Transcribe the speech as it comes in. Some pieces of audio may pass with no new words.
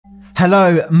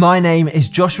Hello, my name is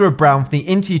Joshua Brown from the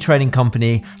interview training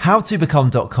company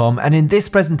howtobecome.com, and in this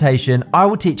presentation I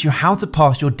will teach you how to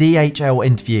pass your DHL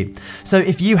interview. So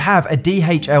if you have a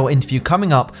DHL interview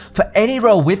coming up for any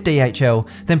role with DHL,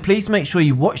 then please make sure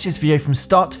you watch this video from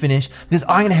start to finish, because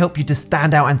I'm going to help you to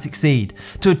stand out and succeed.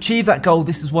 To achieve that goal,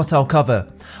 this is what I'll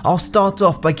cover. I'll start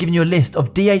off by giving you a list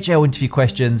of DHL interview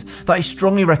questions that I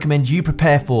strongly recommend you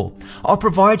prepare for. I'll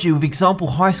provide you with example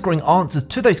high scoring answers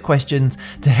to those questions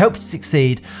to help you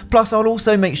succeed. Plus, I'll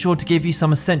also make sure to give you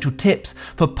some essential tips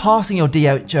for passing your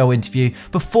DHL interview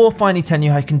before finally telling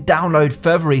you how you can download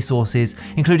further resources,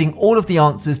 including all of the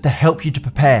answers to help you to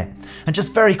prepare. And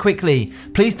just very quickly,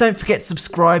 please don't forget to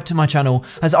subscribe to my channel,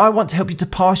 as I want to help you to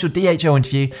pass your DHL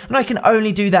interview, and I can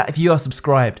only do that if you are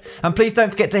subscribed. And please don't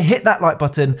forget to hit that like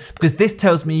button, because this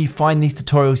tells me you find these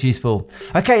tutorials useful.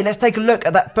 Okay, let's take a look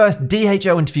at that first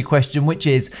DHL interview question, which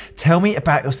is, tell me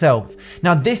about yourself.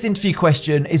 Now, this interview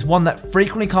question is one that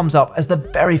frequently comes up as the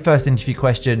very first interview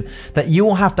question that you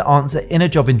will have to answer in a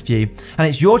job interview, and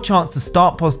it's your chance to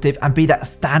start positive and be that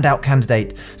standout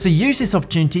candidate. So use this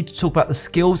opportunity to talk about the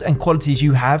skills and qualities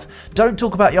you have. Don't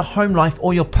talk about your home life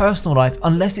or your personal life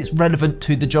unless it's relevant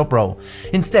to the job role.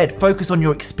 Instead, focus on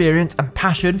your experience and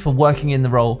passion for working in the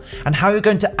role and how you're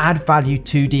going to add value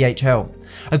to DHL.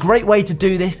 A great way to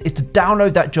do this is to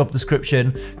download that job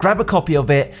description, grab a copy of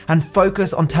it, and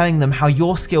focus on telling them how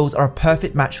your skills are a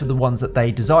perfect match for the ones that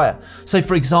they desire. So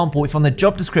for example, if on the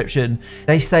job description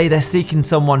they say they're seeking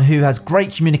someone who has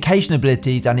great communication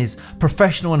abilities and is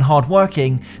professional and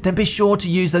hardworking, then be sure to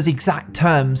use those exact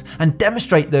terms and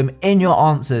demonstrate them in your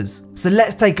answers. So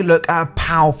let's take a look at a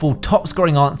powerful top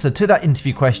scoring answer to that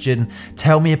interview question,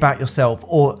 tell me about yourself,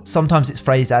 or sometimes it's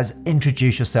phrased as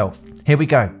introduce yourself. Here we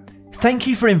go. Thank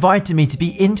you for inviting me to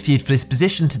be interviewed for this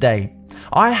position today.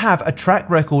 I have a track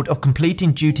record of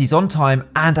completing duties on time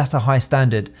and at a high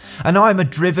standard, and I am a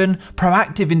driven,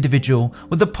 proactive individual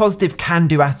with a positive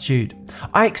can-do attitude.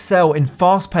 I excel in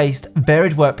fast-paced,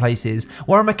 varied workplaces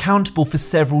where I'm accountable for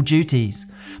several duties.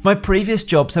 My previous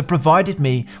jobs have provided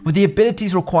me with the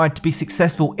abilities required to be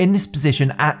successful in this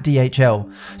position at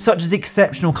DHL, such as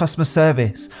exceptional customer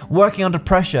service, working under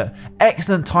pressure,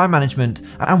 excellent time management,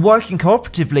 and working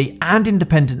cooperatively and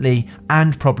independently,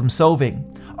 and problem solving.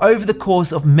 Over the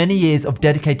course of many years of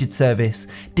dedicated service,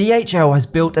 DHL has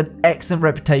built an excellent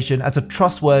reputation as a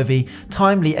trustworthy,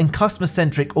 timely and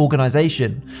customer-centric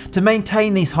organisation. To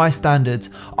maintain these high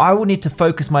standards, I will need to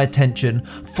focus my attention,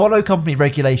 follow company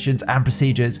regulations and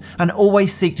procedures, and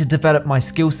always seek to develop my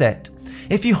skill set.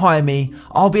 If you hire me,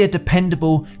 I'll be a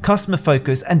dependable,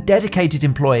 customer-focused and dedicated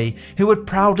employee who would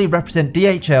proudly represent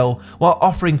DHL while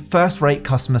offering first-rate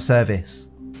customer service.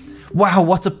 Wow,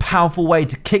 what a powerful way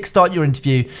to kickstart your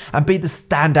interview and be the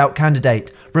standout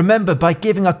candidate. Remember, by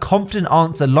giving a confident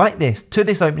answer like this to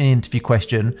this opening interview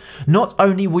question, not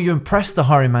only will you impress the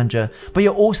hiring manager, but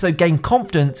you'll also gain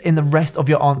confidence in the rest of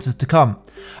your answers to come.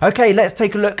 Okay, let's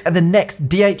take a look at the next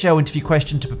DHL interview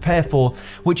question to prepare for,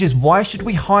 which is, why should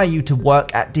we hire you to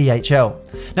work at DHL?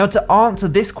 Now, to answer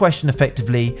this question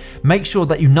effectively, make sure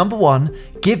that you, number one,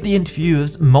 give the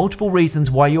interviewers multiple reasons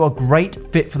why you are a great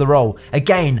fit for the role.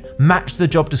 Again, match the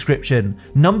job description.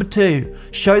 Number two,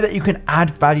 show that you can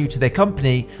add value to their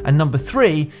company. And number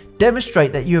three,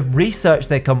 demonstrate that you have researched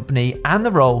their company and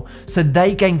the role so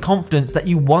they gain confidence that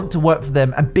you want to work for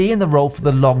them and be in the role for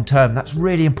the long term. That's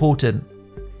really important.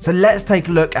 So let's take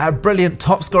a look at a brilliant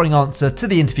top scoring answer to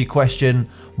the interview question,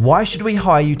 why should we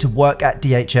hire you to work at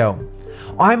DHL?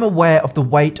 I'm aware of the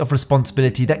weight of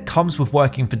responsibility that comes with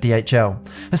working for DHL,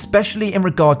 especially in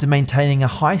regard to maintaining a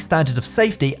high standard of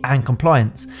safety and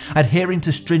compliance, adhering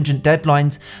to stringent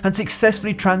deadlines, and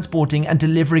successfully transporting and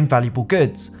delivering valuable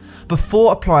goods.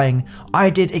 Before applying, I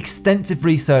did extensive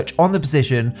research on the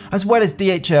position as well as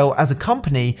DHL as a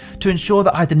company to ensure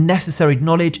that I had the necessary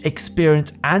knowledge,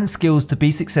 experience and skills to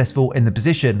be successful in the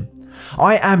position.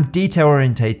 I am detail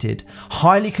orientated,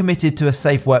 highly committed to a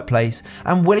safe workplace,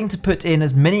 and willing to put in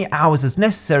as many hours as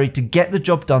necessary to get the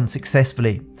job done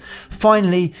successfully.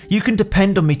 Finally, you can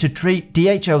depend on me to treat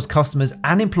DHL's customers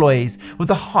and employees with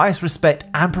the highest respect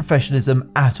and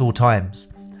professionalism at all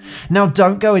times. Now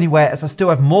don't go anywhere, as I still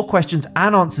have more questions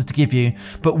and answers to give you,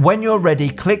 but when you're ready,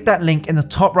 click that link in the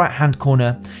top right hand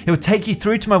corner. It will take you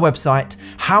through to my website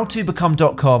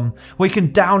howtobecome.com, where you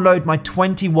can download my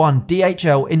 21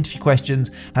 DHL interview questions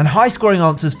and high scoring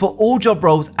answers for all job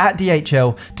roles at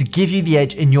DHL to give you the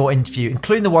edge in your interview,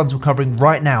 including the ones we're covering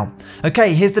right now.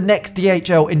 Okay, here's the next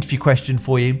DHL interview question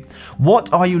for you.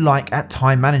 What are you like at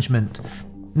time management?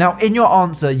 Now, in your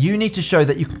answer, you need to show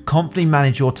that you can confidently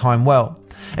manage your time well.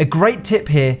 A great tip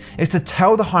here is to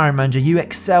tell the hiring manager you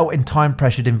excel in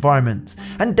time-pressured environments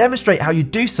and demonstrate how you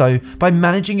do so by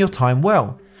managing your time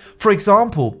well. For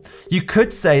example, you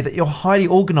could say that you're highly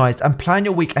organized and plan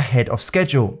your week ahead of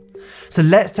schedule. So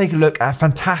let's take a look at a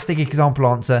fantastic example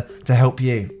answer to help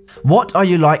you. What are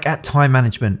you like at time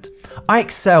management? I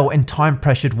excel in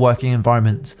time-pressured working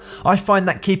environments. I find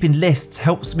that keeping lists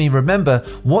helps me remember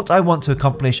what I want to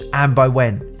accomplish and by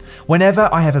when. Whenever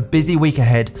I have a busy week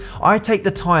ahead, I take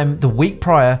the time the week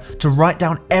prior to write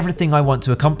down everything I want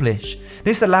to accomplish.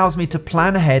 This allows me to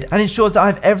plan ahead and ensures that I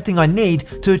have everything I need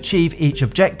to achieve each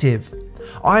objective.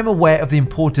 I am aware of the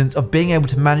importance of being able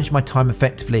to manage my time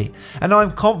effectively, and I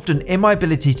am confident in my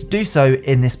ability to do so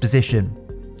in this position.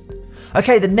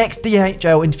 Okay, the next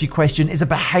DHL interview question is a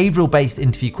behavioural based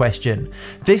interview question.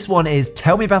 This one is,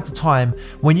 tell me about a time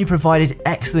when you provided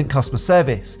excellent customer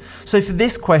service. So for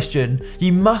this question,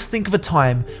 you must think of a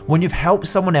time when you've helped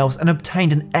someone else and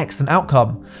obtained an excellent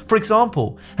outcome. For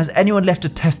example, has anyone left a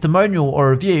testimonial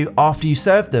or review after you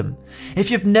served them?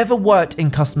 If you've never worked in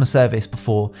customer service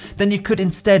before, then you could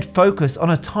instead focus on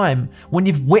a time when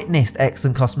you've witnessed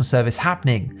excellent customer service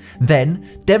happening.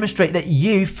 Then demonstrate that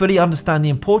you fully understand the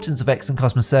importance of excellent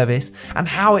customer service and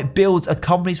how it builds a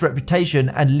company's reputation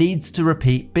and leads to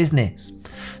repeat business.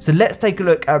 So let's take a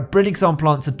look at a brilliant example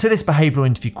answer to this behavioural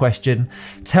interview question.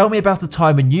 Tell me about a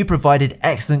time when you provided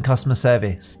excellent customer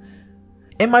service.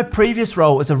 In my previous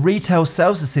role as a retail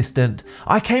sales assistant,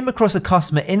 I came across a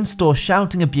customer in store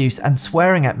shouting abuse and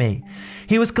swearing at me.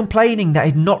 He was complaining that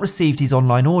he had not received his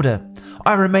online order.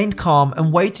 I remained calm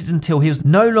and waited until he was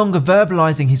no longer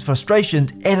verbalising his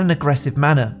frustrations in an aggressive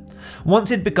manner.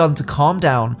 Once he'd begun to calm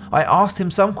down, I asked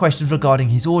him some questions regarding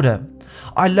his order.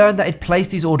 I learned that he'd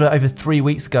placed his order over 3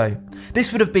 weeks ago.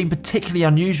 This would have been a particularly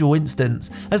unusual instance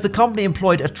as the company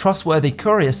employed a trustworthy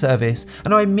courier service,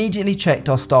 and I immediately checked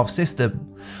our staff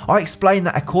system. I explained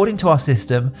that according to our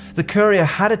system, the courier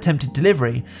had attempted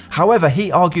delivery. However,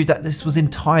 he argued that this was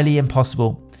entirely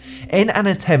impossible. In an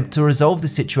attempt to resolve the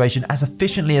situation as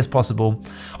efficiently as possible,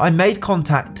 I made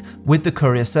contact with the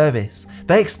courier service.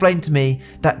 They explained to me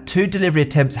that 2 delivery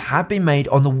attempts had been made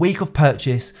on the week of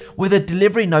purchase, with a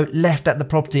delivery note left at the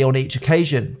property on each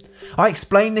occasion. I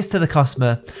explained this to the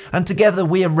customer, and together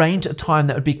we arranged a time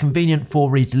that would be convenient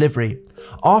for redelivery.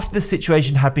 After the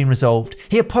situation had been resolved,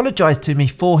 he apologised to me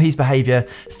for his behaviour,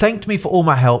 thanked me for all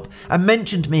my help, and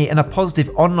mentioned me in a positive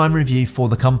online review for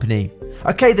the company.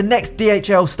 Okay, the next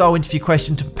DHL style interview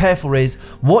question to prepare for is,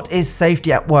 what is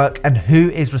safety at work and who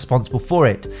is responsible for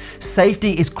it?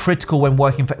 Safety is critical when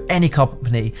working for any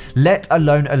company, let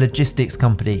alone a logistics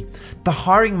company. The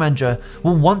hiring manager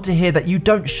will want to hear that you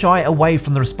don't shy away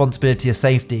from the responsibility of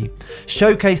safety.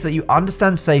 Showcase that you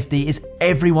understand safety is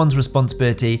everyone's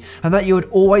responsibility and that you would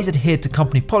always adhere to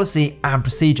company policy and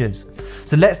procedures.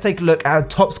 So let's take a look at a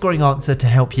top scoring answer to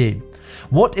help you.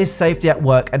 What is safety at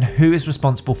work and who is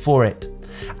responsible for it?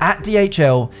 At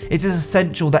DHL, it is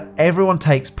essential that everyone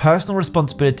takes personal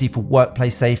responsibility for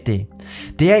workplace safety.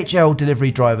 DHL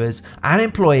delivery drivers and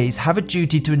employees have a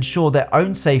duty to ensure their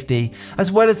own safety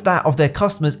as well as that of their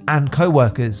customers and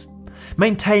co-workers.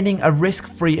 Maintaining a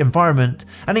risk-free environment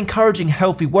and encouraging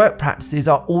healthy work practices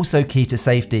are also key to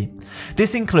safety.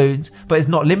 This includes, but is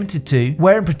not limited to,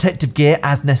 wearing protective gear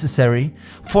as necessary,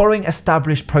 following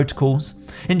established protocols,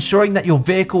 ensuring that your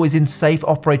vehicle is in safe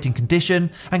operating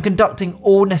condition, and conducting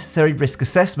all necessary risk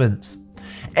assessments.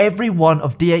 Every one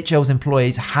of DHL's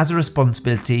employees has a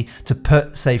responsibility to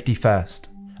put safety first.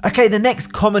 Okay, the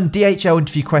next common DHL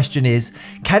interview question is,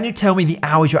 can you tell me the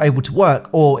hours you're able to work?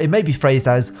 Or it may be phrased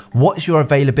as, what's your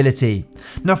availability?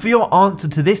 Now for your answer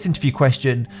to this interview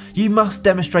question, you must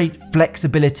demonstrate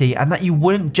flexibility and that you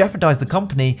wouldn't jeopardize the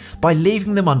company by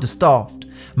leaving them understaffed.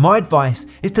 My advice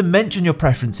is to mention your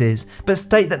preferences, but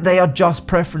state that they are just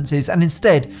preferences and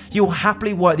instead you will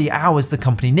happily work the hours the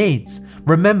company needs.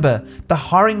 Remember, the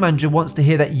hiring manager wants to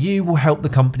hear that you will help the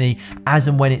company as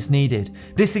and when it's needed.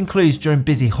 This includes during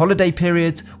busy holiday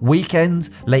periods, weekends,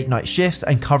 late night shifts,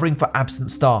 and covering for absent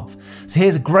staff. So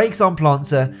here's a great example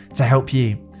answer to help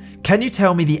you. Can you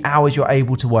tell me the hours you're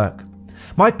able to work?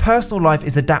 My personal life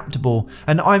is adaptable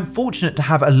and I'm fortunate to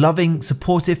have a loving,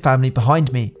 supportive family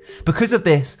behind me. Because of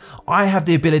this, I have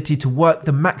the ability to work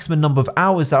the maximum number of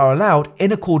hours that are allowed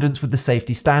in accordance with the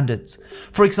safety standards.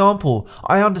 For example,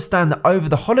 I understand that over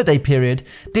the holiday period,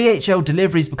 DHL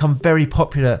deliveries become very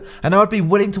popular and I would be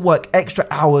willing to work extra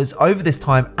hours over this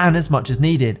time and as much as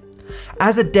needed.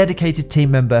 As a dedicated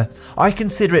team member, I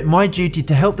consider it my duty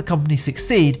to help the company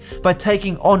succeed by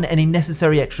taking on any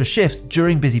necessary extra shifts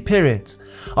during busy periods.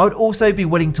 I would also be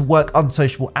willing to work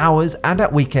unsociable hours and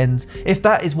at weekends if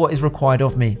that is what is required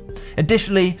of me.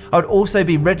 Additionally, I would also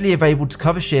be readily available to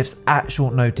cover shifts at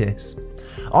short notice.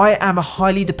 I am a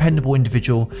highly dependable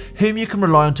individual whom you can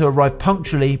rely on to arrive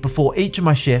punctually before each of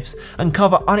my shifts and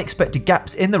cover unexpected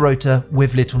gaps in the rota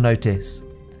with little notice.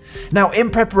 Now, in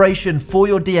preparation for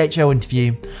your DHL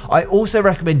interview, I also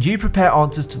recommend you prepare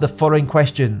answers to the following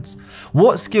questions.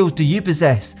 What skills do you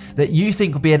possess that you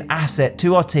think will be an asset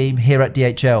to our team here at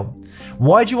DHL?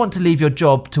 Why do you want to leave your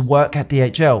job to work at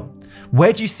DHL?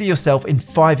 Where do you see yourself in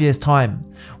 5 years' time?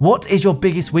 What is your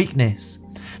biggest weakness?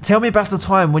 Tell me about a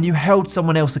time when you held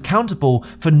someone else accountable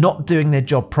for not doing their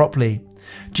job properly.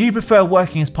 Do you prefer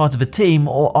working as part of a team,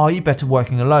 or are you better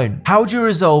working alone? How do you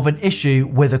resolve an issue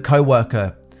with a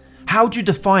co-worker? How do you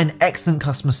define excellent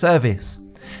customer service?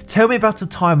 Tell me about a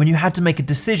time when you had to make a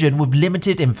decision with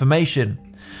limited information.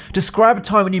 Describe a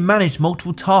time when you managed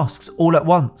multiple tasks all at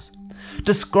once.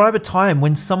 Describe a time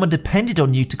when someone depended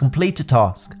on you to complete a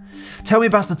task. Tell me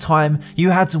about a time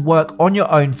you had to work on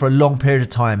your own for a long period of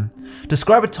time.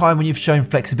 Describe a time when you've shown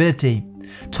flexibility.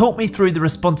 Talk me through the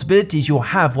responsibilities you'll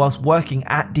have whilst working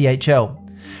at DHL.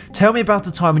 Tell me about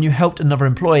a time when you helped another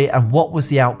employee and what was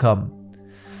the outcome.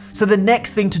 So the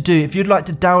next thing to do, if you'd like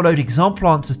to download example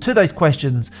answers to those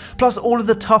questions, plus all of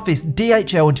the toughest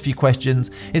DHL interview questions,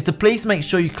 is to please make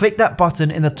sure you click that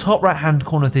button in the top right hand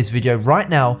corner of this video right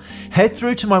now, head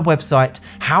through to my website,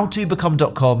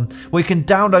 howtobecome.com, where you can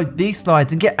download these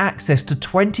slides and get access to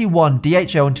 21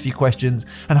 DHL interview questions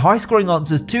and high scoring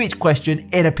answers to each question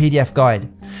in a PDF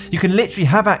guide. You can literally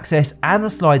have access and the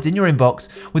slides in your inbox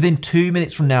within 2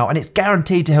 minutes from now, and it's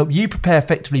guaranteed to help you prepare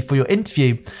effectively for your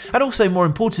interview and also, more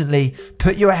importantly,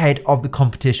 put you ahead of the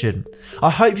competition.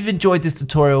 I hope you've enjoyed this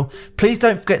tutorial. Please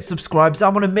don't forget to subscribe, as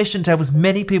I'm on a mission to help as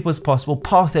many people as possible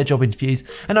pass their job interviews,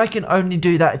 and I can only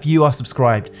do that if you are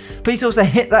subscribed. Please also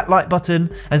hit that like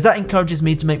button, as that encourages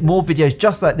me to make more videos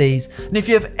just like these. And if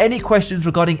you have any questions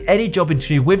regarding any job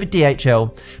interview with a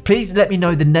DHL, please let me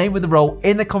know the name of the role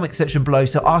in the comment section below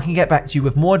so I can get back to you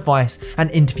with more advice and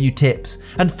interview tips.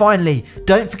 And finally,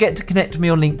 don't forget to connect with me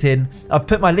on LinkedIn. I've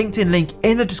put my LinkedIn link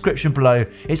in the description below.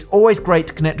 It's always great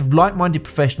to connect with like-minded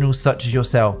professionals such as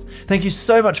yourself. Thank you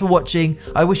so much for watching.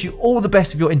 I wish you all the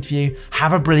best with your interview.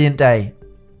 Have a brilliant day.